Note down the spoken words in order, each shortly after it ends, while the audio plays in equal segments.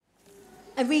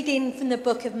A reading from the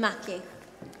book of Matthew.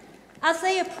 As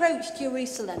they approached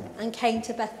Jerusalem and came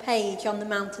to Bethphage on the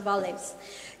Mount of Olives,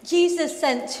 Jesus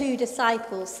sent 2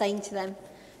 disciples, saying to them,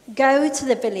 "Go to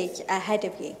the village ahead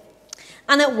of you,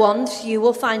 and at once you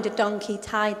will find a donkey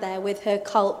tied there with her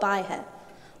colt by her.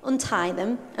 Untie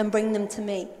them and bring them to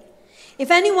me.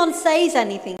 If anyone says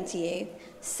anything to you,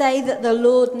 say that the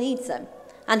Lord needs them,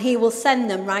 and he will send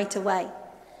them right away."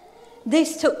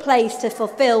 This took place to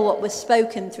fulfill what was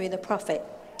spoken through the prophet.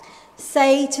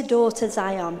 "Say to daughter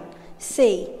Zion,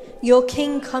 see, your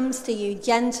king comes to you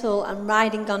gentle and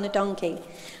riding on a donkey,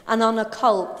 and on a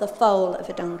colt, the foal of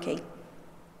a donkey."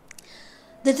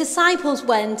 The disciples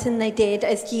went and they did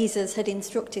as Jesus had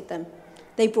instructed them.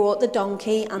 They brought the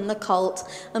donkey and the colt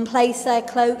and placed their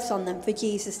cloaks on them for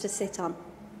Jesus to sit on.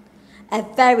 A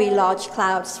very large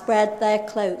crowd spread their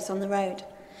cloaks on the road,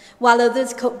 while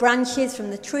others cut branches from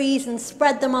the trees and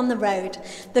spread them on the road.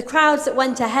 The crowds that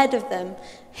went ahead of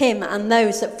him and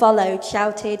those that followed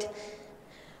shouted,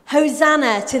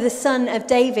 "Hosanna to the Son of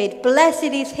David! Blessed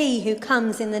is he who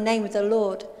comes in the name of the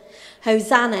Lord!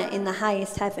 Hosanna in the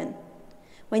highest heaven!"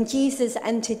 When Jesus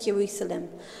entered Jerusalem,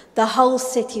 the whole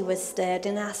city was stirred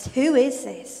and asked, "Who is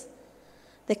this?"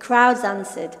 The crowds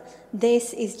answered,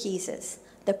 "This is Jesus,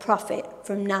 the prophet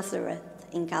from Nazareth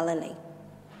in Galilee."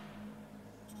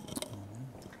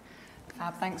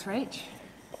 Thanks, Rach.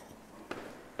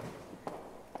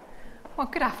 Well,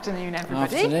 good afternoon,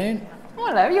 everybody. Afternoon. Oh,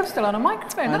 hello, you're still on a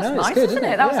microphone. That's nice, good, isn't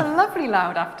it? That was a lovely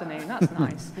loud afternoon. That's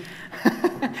nice.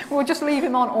 We'll just leave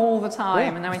him on all the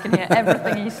time, and then we can hear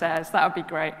everything he says. That would be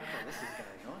great.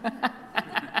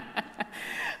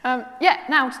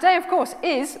 Now today, of course,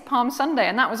 is Palm Sunday,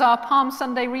 and that was our Palm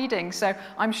Sunday reading, so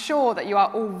I'm sure that you are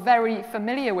all very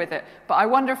familiar with it, but I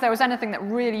wonder if there was anything that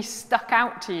really stuck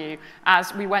out to you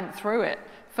as we went through it.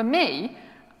 For me,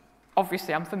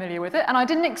 obviously I'm familiar with it, and I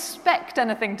didn't expect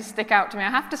anything to stick out to me. I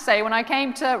have to say, when I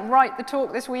came to write the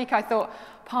talk this week, I thought,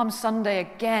 Palm Sunday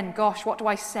again, gosh, what do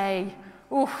I say?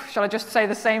 Ooh, shall I just say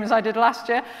the same as I did last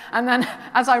year? And then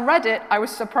as I read it, I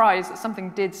was surprised that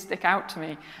something did stick out to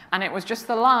me. And it was just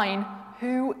the line,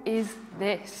 "Who is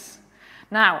this?"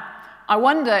 Now, I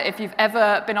wonder if you've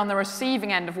ever been on the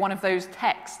receiving end of one of those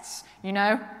texts. You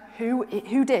know, who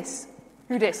dis?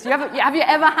 Who dis? Have you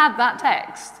ever had that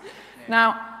text?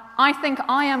 Now, I think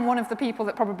I am one of the people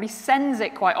that probably sends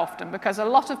it quite often, because a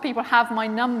lot of people have my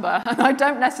number and I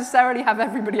don't necessarily have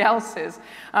everybody else's.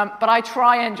 But I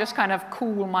try and just kind of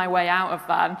cool my way out of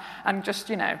that and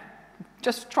just,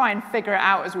 just try and figure it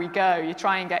out as we go. You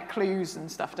try and get clues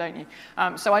and stuff, don't you?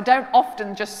 So I don't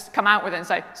often just come out with it and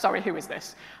say, "Sorry, who is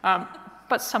this?"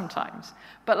 But sometimes.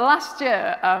 But last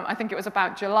year, I think it was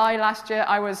about July last year,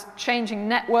 I was changing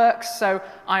networks, so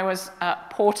I was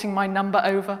porting my number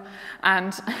over,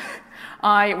 and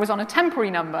I was on a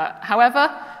temporary number.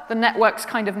 However, the networks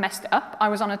kind of messed it up. I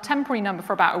was on a temporary number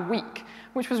for about a week,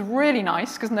 which was really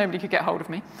nice because nobody could get hold of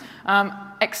me,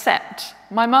 except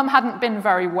my mum hadn't been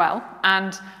very well,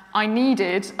 and I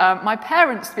needed my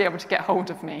parents to be able to get hold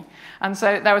of me. And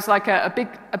so there was like a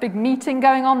big meeting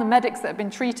going on, the medics that had been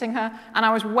treating her, and I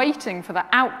was waiting for the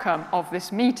outcome of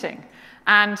this meeting.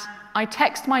 And I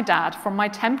texted my dad from my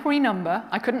temporary number.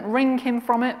 I couldn't ring him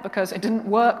from it because it didn't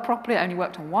work properly. It only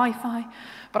worked on Wi-Fi.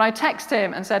 But I texted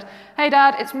him and said, "Hey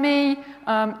Dad, it's me.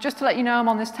 Just to let you know, I'm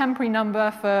on this temporary number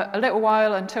for a little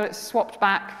while until it's swapped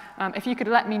back. If you could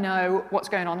let me know what's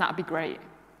going on, that'd be great."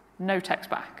 No text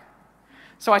back.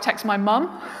 So I text my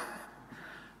mum,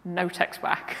 no text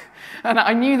back. And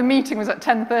I knew the meeting was at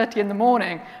 10:30 in the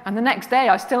morning, and the next day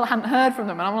I still hadn't heard from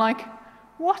them, and I'm like,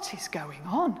 what is going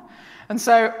on? And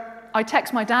so I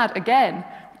text my dad again,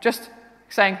 just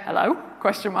saying, "Hello?" ?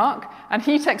 And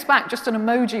he texts back just an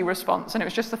emoji response, and it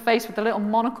was just the face with the little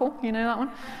monocle, you know that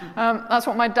one? That's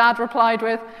what my dad replied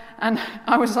with, and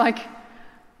I was like,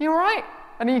 "You all right?"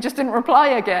 And he just didn't reply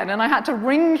again, and I had to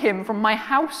ring him from my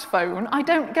house phone. I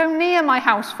don't go near my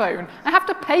house phone. I have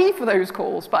to pay for those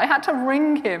calls, but I had to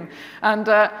ring him. And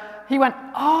he went,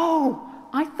 "Oh,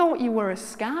 I thought you were a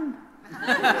scam."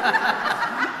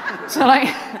 So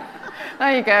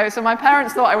there you go. So my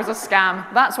parents thought I was a scam.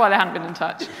 That's why they hadn't been in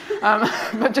touch.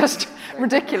 But just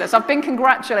ridiculous. I've been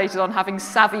congratulated on having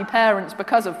savvy parents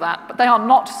because of that, but they are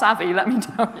not savvy, let me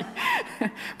tell you.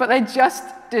 But they just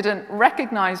didn't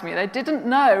recognize me. They didn't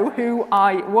know who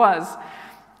I was.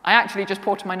 I actually just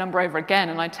ported my number over again,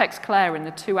 and I text Claire in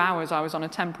the 2 hours I was on a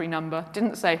temporary number.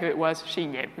 Didn't say who it was. She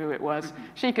knew who it was.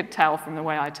 She could tell from the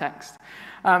way I text.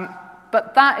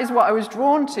 But that is what I was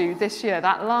drawn to this year,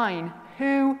 that line,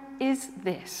 "Who is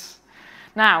this?"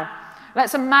 Now,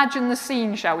 let's imagine the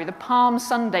scene, shall we? The Palm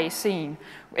Sunday scene.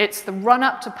 It's the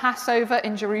run-up to Passover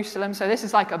in Jerusalem, so this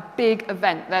is like a big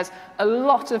event. There's a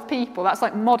lot of people. That's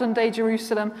like modern-day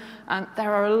Jerusalem, and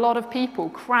there are a lot of people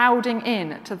crowding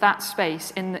in to that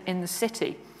space in the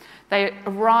city. They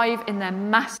arrive in their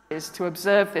masses to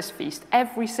observe this feast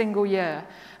every single year.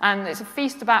 And it's a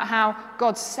feast about how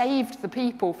God saved the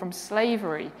people from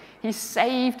slavery. He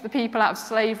saved the people out of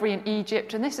slavery in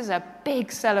Egypt, and this is a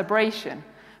big celebration.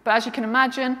 But as you can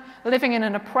imagine, living in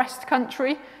an oppressed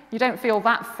country, you don't feel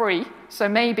that free, so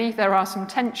maybe there are some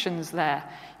tensions there.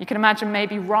 You can imagine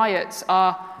maybe riots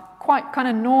are quite kind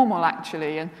of normal,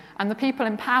 actually, and the people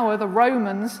in power, the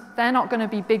Romans, they're not going to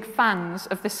be big fans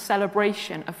of this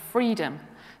celebration of freedom.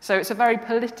 So it's a very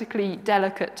politically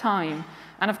delicate time.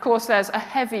 And of course, there's a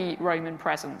heavy Roman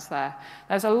presence there.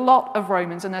 There's a lot of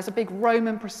Romans, and there's a big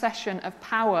Roman procession of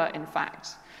power, in fact,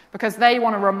 because they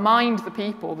want to remind the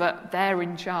people that they're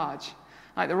in charge.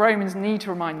 Like, the Romans need to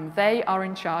remind them they are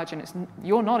in charge, and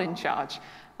you're not in charge,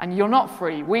 and you're not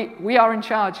free. We are in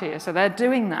charge here, so they're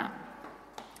doing that.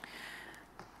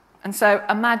 And so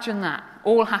imagine that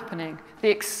all happening, the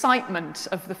excitement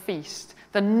of the feast,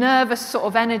 the nervous sort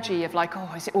of energy of like,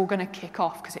 oh, is it all going to kick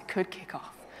off? Because it could kick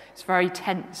off. It's very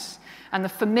tense. And the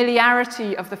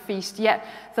familiarity of the feast, yet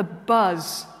the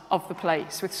buzz of the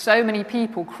place with so many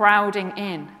people crowding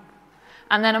in.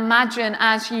 And then imagine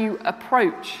as you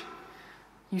approach,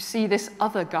 you see this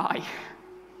other guy.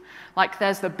 Like,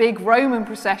 there's the big Roman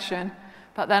procession,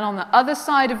 but then on the other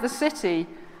side of the city,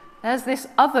 there's this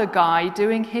other guy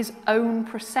doing his own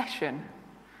procession.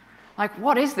 Like,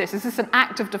 what is this? Is this an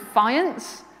act of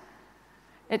defiance?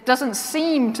 It doesn't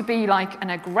seem to be like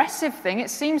an aggressive thing. It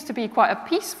seems to be quite a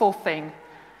peaceful thing.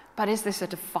 But is this a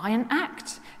defiant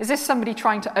act? Is this somebody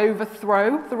trying to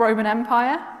overthrow the Roman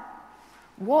Empire?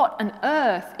 What on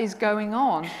earth is going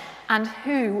on? And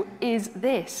who is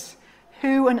this?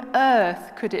 Who on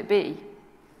earth could it be?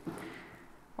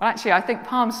 Well, actually, I think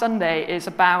Palm Sunday is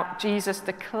about Jesus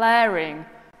declaring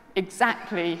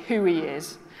exactly who he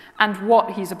is and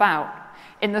what he's about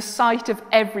in the sight of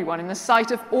everyone, in the sight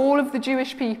of all of the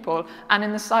Jewish people and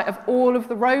in the sight of all of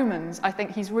the Romans. I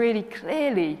think he's really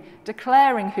clearly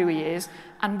declaring who he is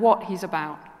and what he's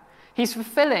about. He's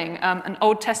fulfilling an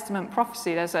Old Testament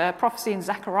prophecy. There's a prophecy in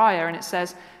Zechariah, and it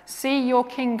says, "See, your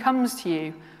king comes to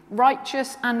you,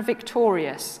 righteous and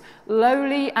victorious,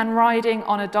 lowly and riding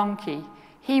on a donkey.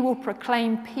 He will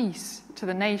proclaim peace to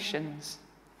the nations."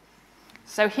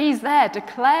 So he's there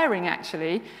declaring,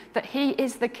 actually, that he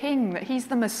is the king, that he's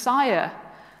the Messiah.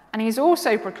 And he's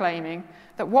also proclaiming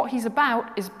that what he's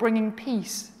about is bringing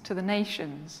peace to the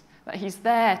nations, that he's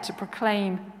there to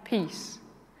proclaim peace.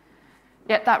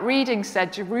 Yet that reading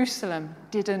said Jerusalem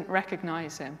didn't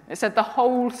recognize him. It said the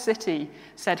whole city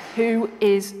said, "Who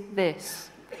is this?"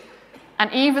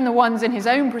 And even the ones in his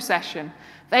own procession,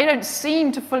 they don't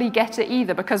seem to fully get it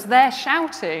either, because they're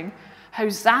shouting,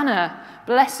 "Hosanna,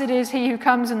 blessed is he who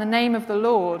comes in the name of the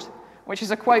Lord," which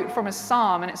is a quote from a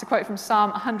psalm, and it's a quote from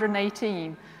Psalm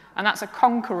 118, and that's a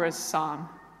conqueror's psalm.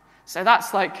 So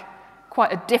that's like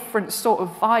quite a different sort of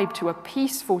vibe to a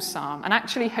peaceful psalm. And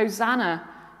actually, Hosanna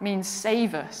means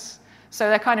save us. So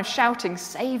they're kind of shouting,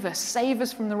 save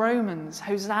us from the Romans,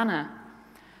 Hosanna.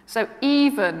 So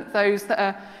even those that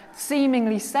are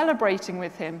seemingly celebrating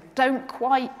with him don't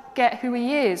quite get who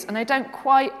he is, and they don't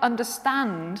quite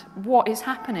understand what is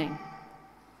happening.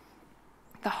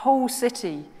 The whole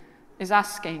city is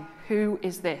asking, who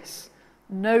is this?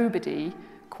 Nobody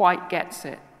quite gets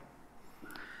it.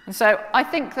 And so I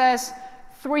think there's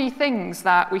three things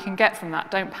that we can get from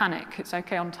that. Don't panic, it's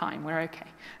okay on time, we're okay.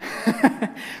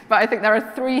 But I think there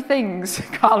are three things.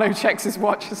 Carlo checks his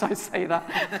watch as I say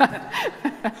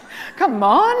that. Come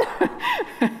on!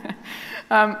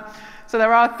 So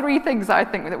there are three things that I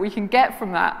think that we can get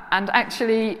from that. And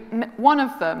actually, one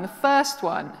of them, the first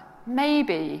one,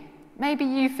 maybe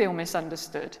you feel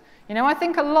misunderstood. You know, I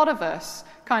think a lot of us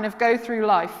kind of go through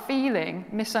life feeling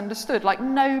misunderstood, like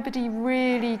nobody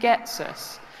really gets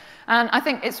us. And I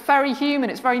think it's very human,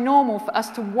 it's very normal for us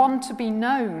to want to be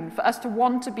known, for us to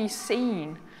want to be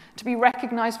seen, to be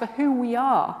recognized for who we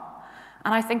are.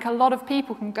 And I think a lot of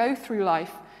people can go through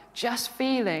life just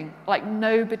feeling like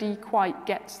nobody quite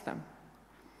gets them.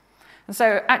 And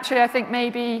so actually I think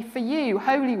maybe for you,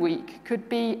 Holy Week could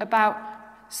be about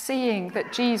seeing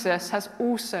that Jesus has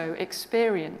also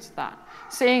experienced that,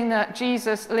 seeing that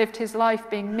Jesus lived his life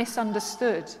being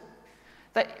misunderstood,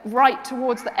 that right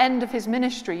towards the end of his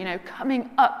ministry, you know, coming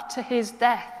up to his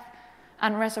death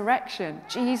and resurrection,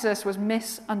 Jesus was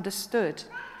misunderstood.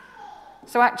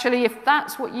 So actually, if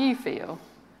that's what you feel,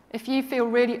 if you feel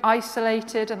really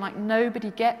isolated and like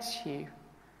nobody gets you,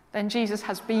 then Jesus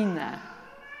has been there.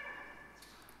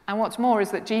 And what's more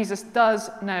is that Jesus does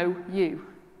know you,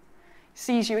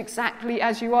 sees you exactly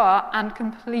as you are, and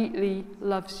completely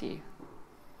loves you.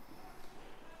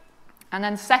 And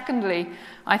then secondly,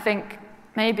 I think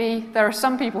maybe there are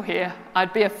some people here,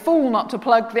 I'd be a fool not to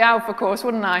plug the Alpha course,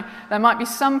 wouldn't I? There might be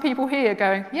some people here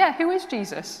going, yeah, who is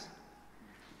Jesus?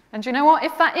 And do you know what?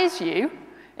 If that is you,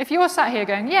 if you're sat here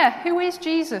going, yeah, who is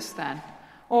Jesus then?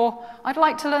 Or I'd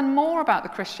like to learn more about the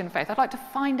Christian faith, I'd like to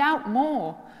find out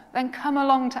more, then come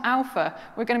along to Alpha.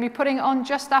 We're going to be putting it on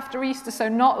just after Easter, so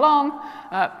not long,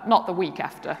 not the week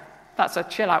after. That's a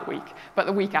chill-out week, but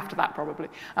the week after that probably.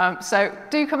 So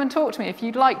do come and talk to me if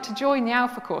you'd like to join the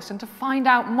Alpha course and to find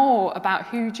out more about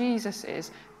who Jesus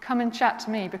is. Come and chat to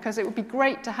me, because it would be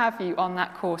great to have you on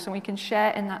that course and we can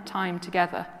share in that time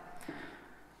together.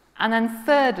 And then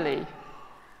thirdly,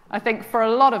 I think for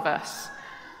a lot of us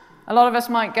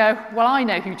might go, well, I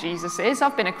know who Jesus is.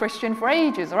 I've been a Christian for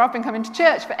ages, or I've been coming to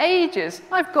church for ages.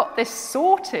 I've got this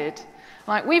sorted.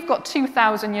 Like, we've got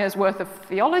 2,000 years worth of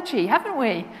theology, haven't we?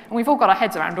 And we've all got our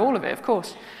heads around all of it, of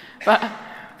course. But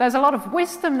there's a lot of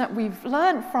wisdom that we've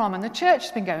learned from, and the church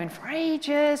has been going for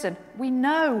ages, and we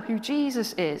know who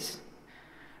Jesus is.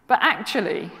 But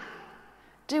actually,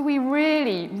 do we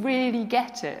really, really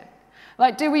get it?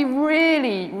 Like, do we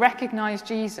really recognize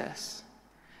Jesus?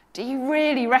 Do you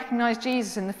really recognize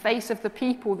Jesus in the face of the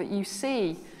people that you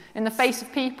see, in the face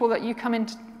of people that you come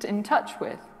in touch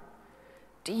with?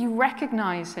 Do you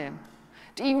recognize him?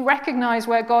 Do you recognize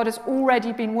where God has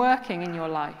already been working in your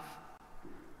life?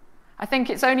 I think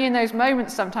it's only in those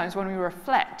moments sometimes when we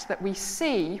reflect that we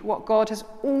see what God has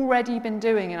already been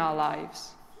doing in our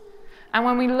lives. And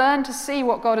when we learn to see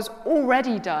what God has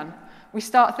already done, we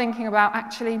start thinking about,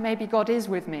 actually, maybe God is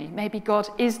with me. Maybe God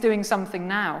is doing something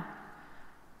now.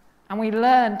 And we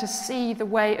learn to see the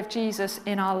way of Jesus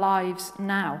in our lives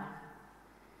now.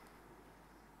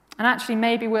 And actually,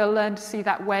 maybe we'll learn to see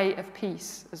that way of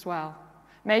peace as well.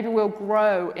 Maybe we'll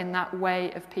grow in that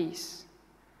way of peace.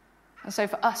 And so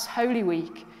for us, Holy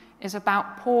Week is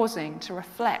about pausing to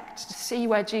reflect, to see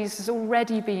where Jesus has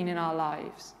already been in our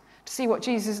lives, to see what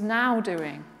Jesus is now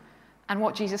doing and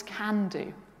what Jesus can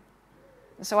do.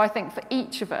 And so I think for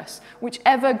each of us,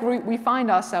 whichever group we find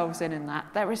ourselves in that,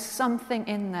 there is something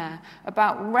in there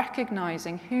about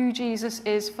recognizing who Jesus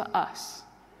is for us,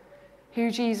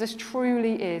 who Jesus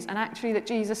truly is, and actually that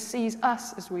Jesus sees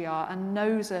us as we are and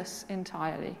knows us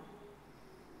entirely.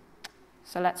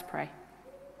 So let's pray.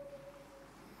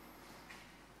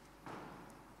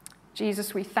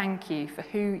 Jesus, we thank you for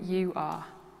who you are.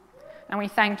 And we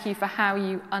thank you for how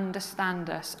you understand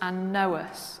us and know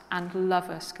us and love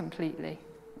us completely.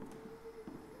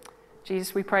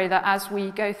 Jesus, we pray that as we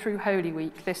go through Holy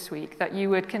Week this week, that you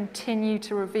would continue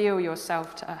to reveal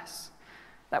yourself to us,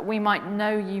 that we might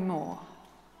know you more,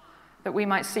 that we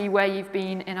might see where you've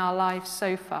been in our lives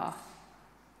so far,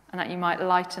 and that you might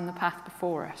lighten the path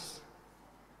before us.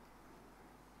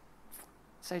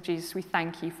 So, Jesus, we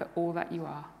thank you for all that you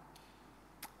are.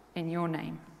 In your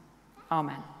name,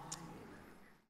 amen.